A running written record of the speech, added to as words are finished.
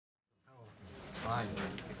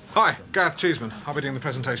Hi, Gareth Cheeseman. I'll be doing the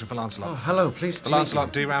presentation for Lancelot. Oh, hello, pleased to the meet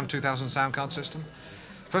Lancelot you. DRAM 2000 sound card system.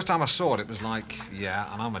 First time I saw it, it was like,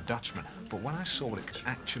 yeah, and I'm a Dutchman. But when I saw what it could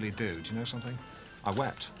actually do you know something? I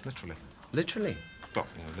wept, literally. Literally? Well,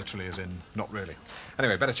 you know, literally as in not really.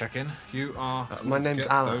 Anyway, better check in. You are... my name's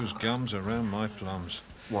Get Alan. those gums around my plums.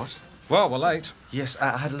 What? Well, we're late. Yes,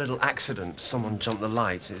 I had a little accident. Someone jumped the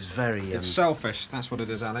lights. It's very, It's selfish. That's what it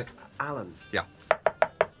is, Alec. Alan. Yeah.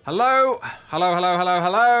 Hello? Hello, hello, hello,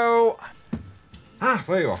 hello? Ah,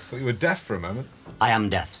 there you are. Thought you were deaf for a moment. I am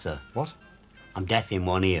deaf, sir. What? I'm deaf in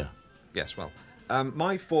one ear. Yes, well,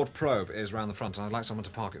 my Ford Probe is round the front and I'd like someone to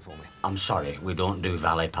park it for me. I'm sorry, we don't do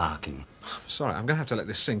valet parking. Sorry, I'm going to have to let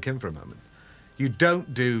this sink in for a moment. You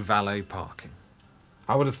don't do valet parking.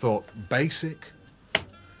 I would have thought basic.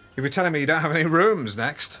 You'll be telling me you don't have any rooms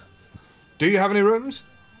next. Do you have any rooms?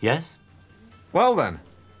 Yes? Well then.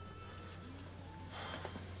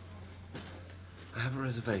 I have a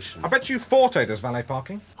reservation. I bet you Forte does valet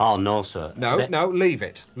parking. Oh, no, sir. No, no, leave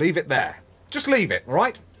it. Leave it there. Just leave it, all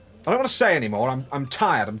right? I don't want to say any more. I'm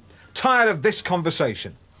tired. I'm tired of this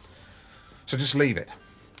conversation. So just leave it.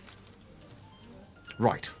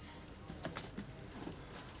 Right.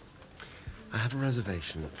 I have a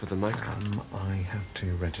reservation for the microphone. I have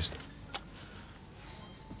to register.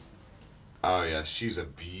 Oh, yeah, she's a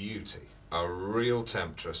beauty. A real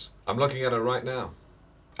temptress. I'm looking at her right now.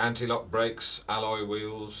 Anti-lock brakes, alloy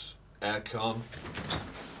wheels, aircon.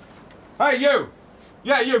 Hey, you!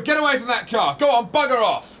 Yeah, you, get away from that car. Go on, bugger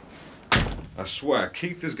off. I swear,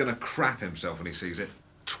 Keith is going to crap himself when he sees it.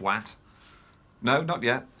 Twat. No, not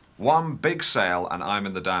yet. One big sale and I'm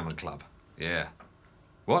in the Diamond Club. Yeah.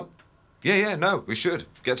 What? Yeah, no, we should.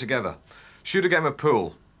 Get together. Shoot a game of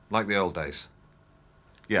pool, like the old days.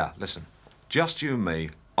 Yeah, listen. Just you and me,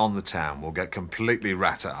 on the town, we'll get completely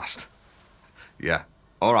rat-assed. Yeah.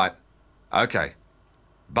 All right. Okay.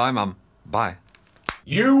 Bye, Mum. Bye.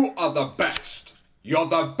 You are the best. You're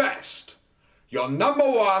the best. You're number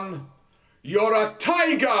one. You're a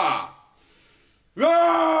tiger. Ah!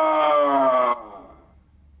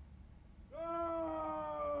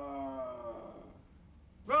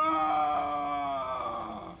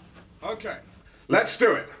 Ah! Okay. Let's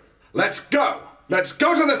do it. Let's go. Let's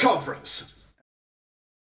go to the conference.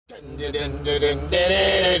 You better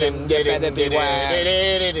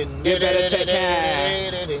beware. You better take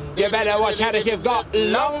care. You better watch out if you've got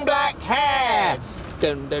long black hair.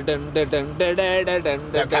 They'll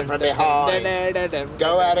come from behind.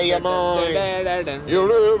 Go out of your mind. You'll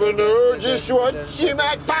never know just what you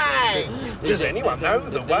might find. Does anyone know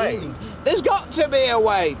the way? There's got to be a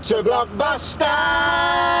way to Blockbuster.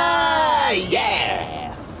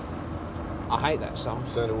 Yeah. I hate that song.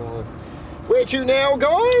 So do I. Where to now,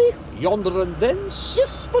 Guy? Yonder and thence.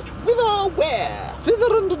 Yes, but whither, where?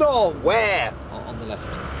 Thither and no. Where? On the left.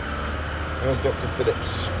 There's Dr.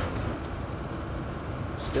 Phillips.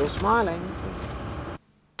 Still smiling.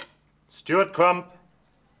 Stuart Crump,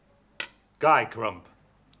 Guy Crump.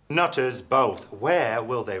 Nutters both. Where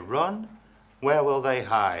will they run? Where will they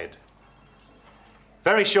hide?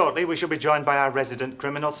 Very shortly, we shall be joined by our resident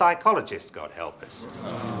criminal psychologist, God help us.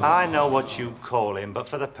 I know what you call him, but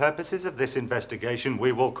for the purposes of this investigation,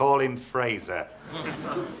 we will call him Fraser.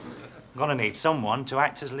 I'm gonna need someone to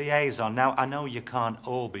act as liaison. Now, I know you can't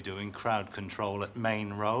all be doing crowd control at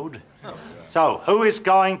Main Road. So, who is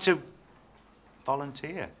going to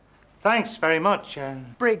volunteer? Thanks very much.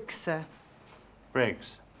 Briggs, sir.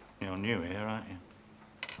 Briggs, you're new here, aren't you?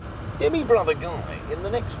 Dear me, brother Guy, in the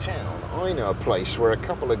next town, I know a place where a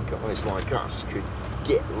couple of guys like us could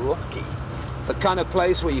get lucky. The kind of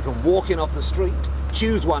place where you can walk in off the street,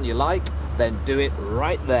 choose one you like, then do it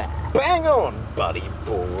right there. Bang on, buddy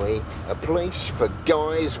boy. A place for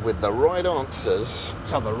guys with the right answers.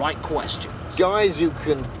 To the right questions. Guys who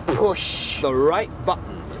can push the right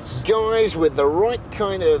buttons. Guys with the right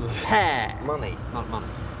kind of hair. Money. Not money.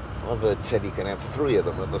 I've heard Teddy can have 3 of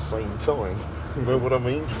them at the same time. You know what I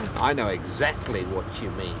mean? I know exactly what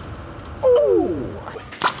you mean. Ooh!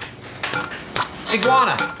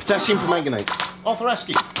 Iguana. Potassium permanganate. Arthur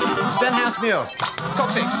Askew. Stenhouse Muir.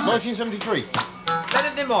 Coccyx. 1973.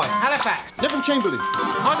 Leonard Nimoy. Halifax. Neville Chamberlain.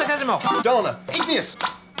 Isaac Asimov. Dana. Igneous.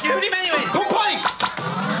 Yehudi Menuhin. Pompeii!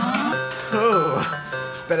 Oh,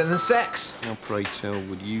 it's better than sex. Now, pray tell,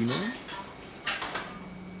 would you know?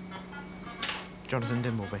 Jonathan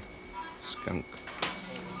Dimbleby. Skunk.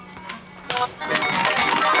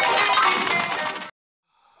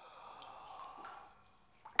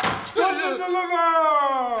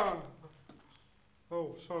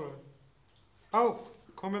 Oh, sorry. Alf,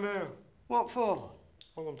 come in here. What for?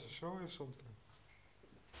 I want to show you something.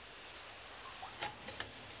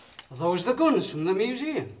 Are those the guns from the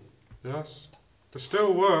museum? Yes. They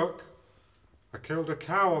still work. I killed a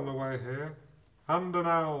cow on the way here, and an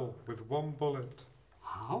owl with one bullet.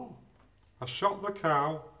 How? I shot the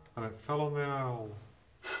cow, and it fell on the owl.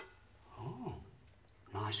 Oh,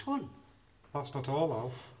 nice one. That's not all,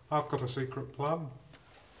 Alf. I've got a secret plan.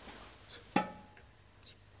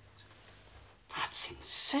 That's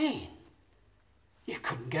insane. You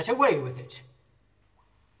couldn't get away with it.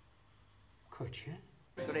 Could you?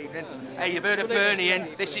 Good evening. Hey, you've heard of Bernie,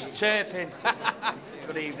 and this is Turpin.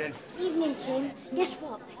 Good evening. Evening, Tim. Guess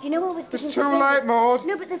what? You know I was thinking... It's too late, Maud.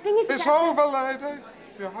 No, but the thing is... It's over, lady.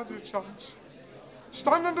 You had your chance.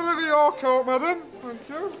 Stand and deliver your coat, madam. Thank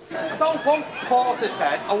you. I don't want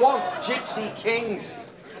Portishead. I want Gypsy Kings.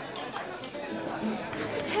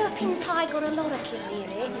 Has the Turpin pie got a lot of kidney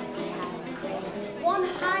in it? One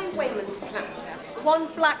highwayman's platter, one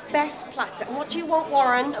black best platter. And what do you want,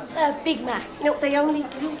 Warren? Big Mac. No, they only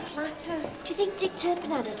do platters. Do you think Dick Turpin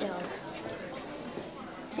had a dog?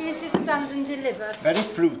 Here's your stand and deliver. Very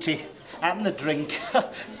fruity. And the drink.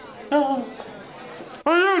 Are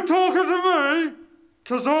you talking to me?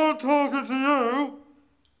 'Cause I'm talking to you.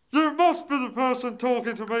 You must be the person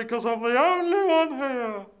talking to me, 'cause I'm the only one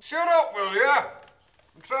here. Shut up, will ya?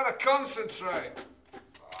 I'm trying to concentrate.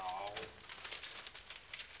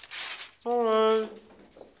 Sorry.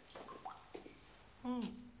 Oh.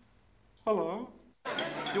 Hello.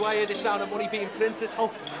 Do I hear the sound of money being printed?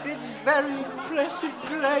 Oh, it's very impressive,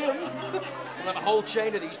 Graham. We'll have a whole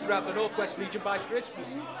chain of these throughout the Northwest region by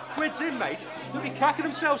Christmas. Quids in, mate. They'll be cacking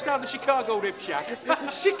themselves down the Chicago Rib Shack.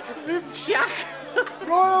 Rib Shack.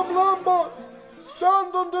 Graham Lambert,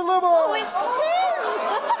 stand and deliver. Oh, it's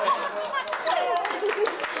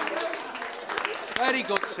Very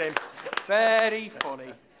good, Sim. Very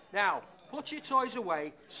funny. Now, put your toys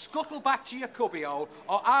away, scuttle back to your cubbyhole,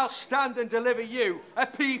 or I'll stand and deliver you a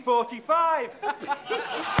P45.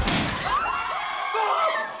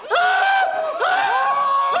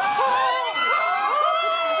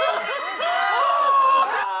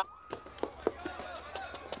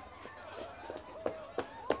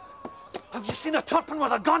 Have you seen a Turpin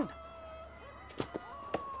with a gun?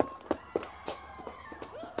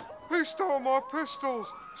 Who stole my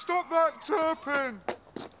pistols? Stop that, Turpin!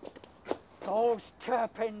 Those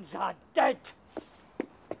Turpins are dead.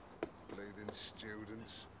 Bleeding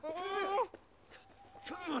students.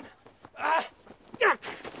 Come on.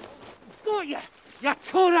 Got you, you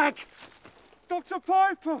Turag. Dr.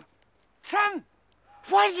 Piper! Tim,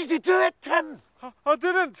 why did you do it, Tim? I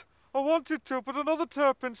didn't. I wanted to, but another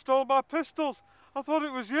Turpin stole my pistols. I thought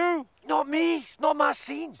it was you. Not me. It's not my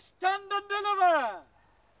scene. Stand and deliver.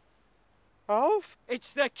 Alf?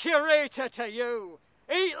 It's the curator to you.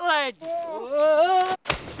 Eat lead.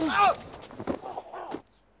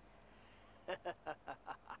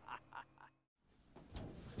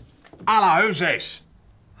 Hello, who's this?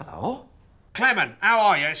 Hello? Clement, how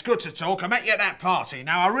are you? It's good to talk. I met you at that party.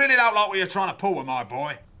 Now, I really don't like what you're trying to pull with my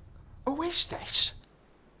boy. Who is this?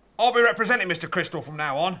 I'll be representing Mr. Crystal from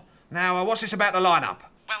now on. Now, what's this about the line-up?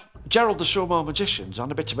 Well, Gerald the Sumo Magician's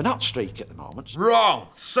on a bit of an hot streak at the moment. Wrong.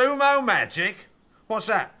 Sumo magic? What's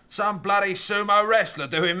that? Some bloody sumo wrestler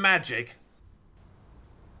doing magic?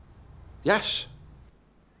 Yes.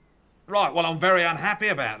 Right, well, I'm very unhappy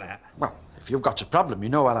about that. Well, if you've got a problem, you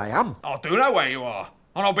know where I am. I do know where you are.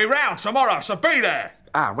 And I'll be round tomorrow, so be there.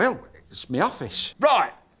 Ah, well, it's my office.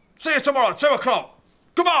 Right. See you tomorrow at 2 o'clock.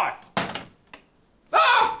 Goodbye.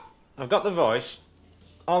 Ah! I've got the voice.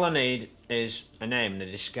 All I need is a name and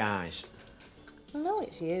a disguise. No,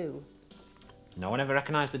 it's you. No one ever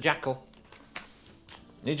recognised the jackal.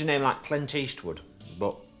 Needs a name like Clint Eastwood,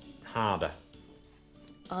 but harder.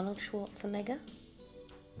 Arnold Schwarzenegger?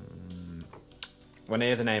 When I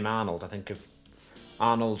hear the name Arnold, I think of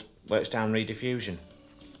Arnold Works Down Rediffusion.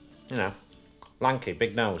 You know, lanky,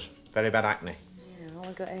 big nose, very bad acne. Yeah,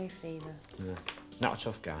 I got hay fever. Yeah. Not a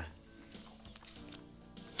tough guy.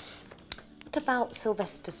 What about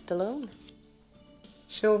Sylvester Stallone?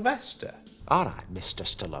 Sylvester? All right, Mr.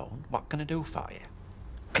 Stallone, what can I do for you?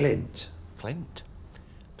 Clint. Clint.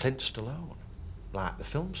 Clint Stallone, like the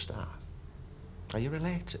film star. Are you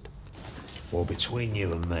related? Well, between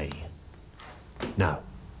you and me, no.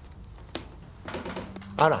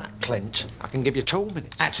 All right, Clint, I can give you 2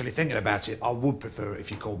 minutes. Actually, thinking about it, I would prefer it if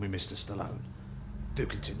you called me Mr. Stallone. Do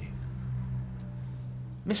continue.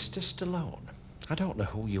 Mr. Stallone, I don't know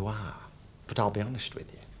who you are, but I'll be honest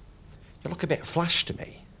with you. You look a bit flash to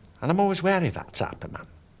me, and I'm always wary of that type of man.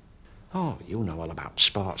 Oh, you know all about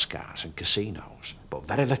sports cars and casinos, but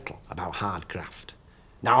very little about hard craft.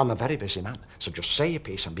 Now, I'm a very busy man, so just say your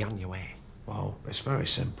piece and be on your way. Well, it's very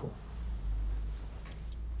simple.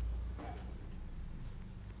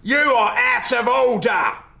 You are out of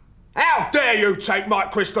order! How dare you take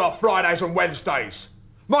Mike Crystal off Fridays and Wednesdays?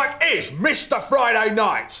 Mike is Mr. Friday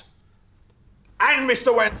night and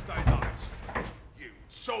Mr. Wednesday night. You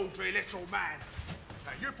tawdry little man.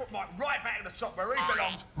 Now you put Mike right back in the top where he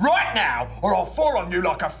belongs right now, or I'll fall on you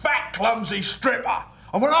like a fat, clumsy stripper.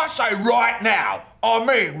 And when I say right now, I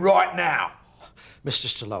mean right now. Mr.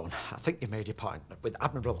 Stallone, I think you made your point with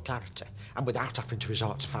admirable clarity and without having to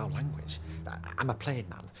resort to foul language. I'm a plain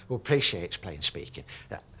man who appreciates plain speaking.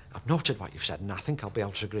 I've noted what you've said, and I think I'll be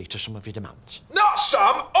able to agree to some of your demands. Not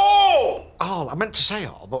some, all! All? I meant to say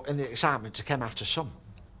all, but in the excitement it came out of some.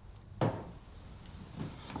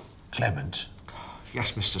 Clement.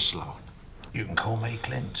 Yes, Mr. Stallone. You can call me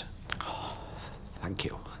Clint. Oh, thank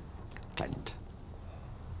you, Clint.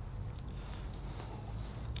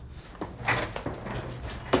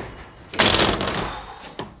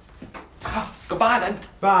 Goodbye, then.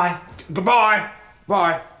 Bye. Goodbye.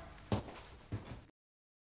 Bye.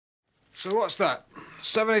 So what's that?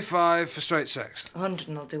 75 for straight sex. 100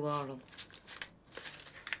 and I'll do oral.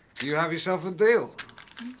 You have yourself a deal.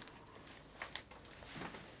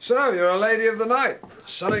 So, you're a lady of the night,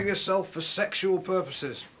 selling yourself for sexual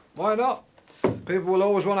purposes. Why not? People will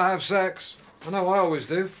always want to have sex. I know I always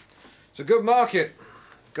do. It's a good market.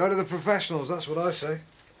 Go to the professionals, that's what I say.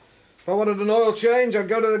 If I wanted an oil change, I'd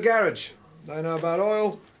go to the garage. They know about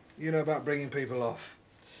oil, you know about bringing people off.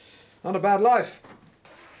 Not a bad life.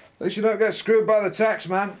 At least you don't get screwed by the tax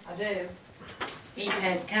man. I do. He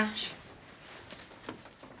pays cash.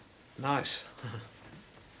 Nice.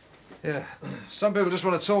 Yeah, some people just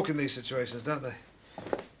want to talk in these situations, don't they?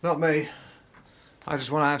 Not me. I just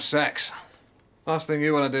want to have sex. Last thing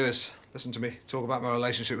you want to do is listen to me talk about my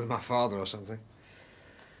relationship with my father or something.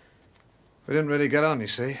 We didn't really get on, you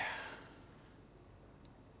see.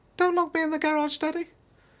 Don't lock me in the garage, Daddy.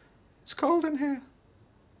 It's cold in here.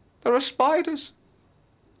 There are spiders.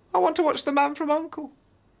 I want to watch The Man from U.N.C.L.E.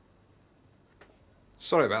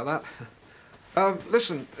 Sorry about that.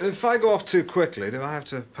 Listen, if I go off too quickly, do I have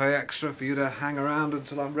to pay extra for you to hang around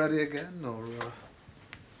until I'm ready again, or...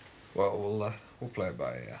 Well, we'll play it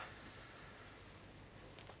by ear.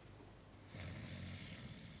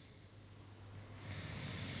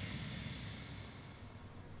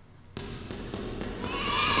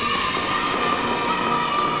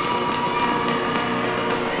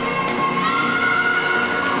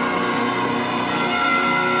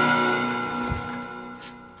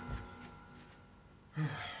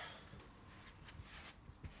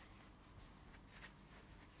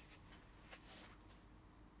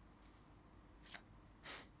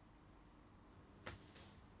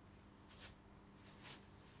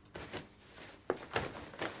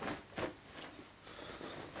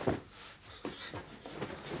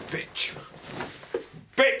 Bitch.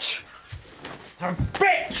 Bitch! A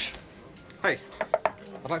bitch! Hey,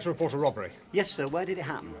 I'd like to report a robbery. Yes, sir. Where did it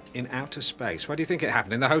happen? In outer space. Where do you think it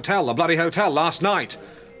happened? In the hotel, the bloody hotel, last night.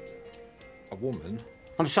 A woman...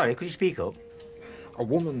 I'm sorry, could you speak up? A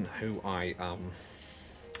woman who I,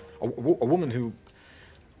 A woman who...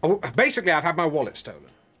 basically, I've had my wallet stolen.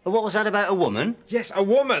 What was that about a woman? Yes, a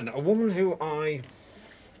woman! A woman who I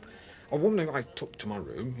took to my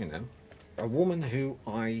room, you know. A woman who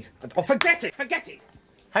I... Oh, forget it! Forget it!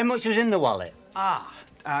 How much was in the wallet?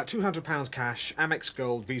 £200 cash, Amex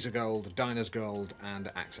Gold, Visa Gold, Diners Gold, and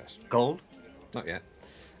Access. Gold? Not yet.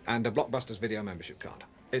 And a Blockbusters video membership card.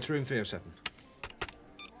 It's room 307.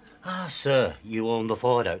 Ah, sir, you own the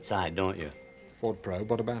Ford outside, don't you? Ford Probe,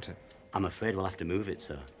 what about it? I'm afraid we'll have to move it,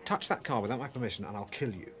 sir. Touch that car without my permission and I'll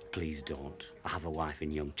kill you. Please don't. I have a wife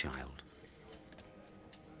and young child.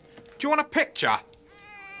 Do you want a picture? I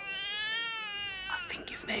think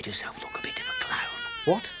you've made yourself look a bit of a clown.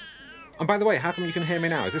 What? And by the way, how come you can hear me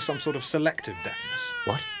now? Is this some sort of selective deafness?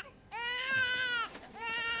 What?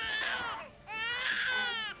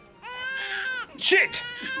 Shit!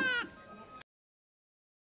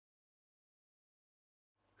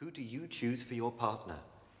 Who do you choose for your partner?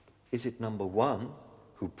 Is it number 1,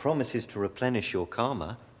 who promises to replenish your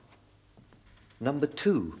karma? Number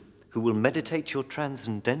 2, who will meditate your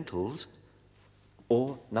transcendentals?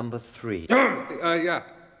 Or number 3? Yeah.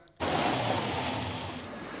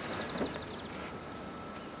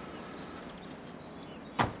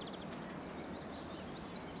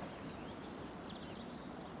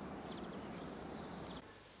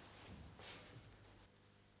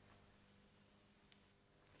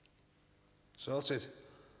 Sorted.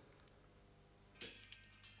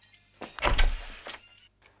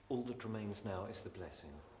 All that remains now is the blessing.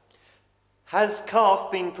 Has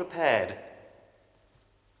calf been prepared?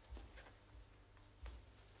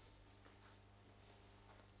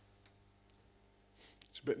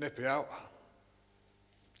 It's a bit nippy out.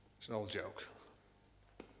 It's an old joke.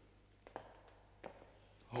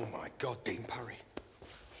 Oh, my God, Dean Parry.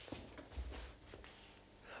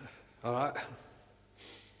 All right.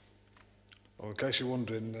 Well, in case you're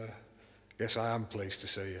wondering, yes, I am pleased to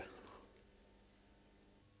see you.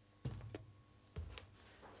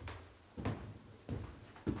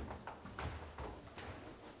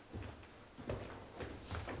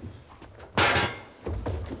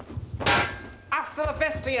 Hasta la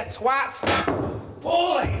vista, you twat!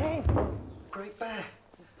 Boy! Great bear.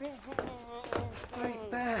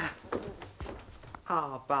 Great bear.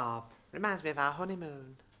 Oh, Bob. Reminds me of our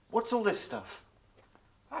honeymoon. What's all this stuff?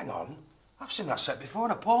 Hang on. I've seen that set before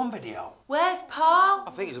in a porn video. Where's Paul?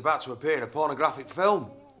 I think he's about to appear in a pornographic film.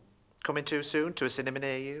 Coming too soon to a cinema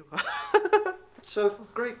near you? So, if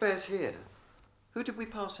Great Bear's here, who did we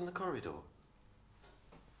pass in the corridor?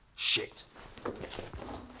 Shit.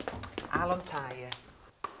 I'll untie you.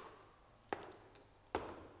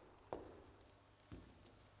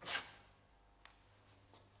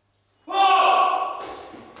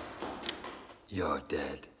 You're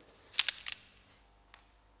dead.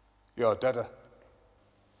 You're deader.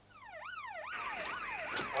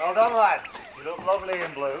 Well done, lads. You look lovely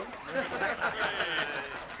in blue.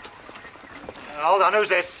 Hold on, who's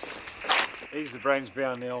this? He's the brains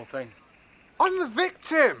behind the whole thing. I'm the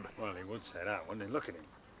victim! Well, he would say that, wouldn't he? Look at him.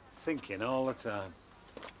 Thinking all the time.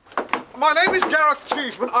 My name is Gareth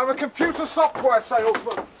Cheeseman. I'm a computer software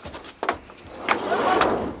salesman.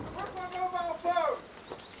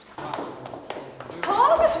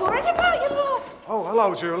 Paul, I was worried about you, love. Oh,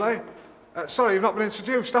 hello, Julie. Sorry, you've not been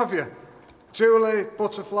introduced, have you? Julie,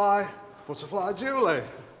 Butterfly, Butterfly Julie.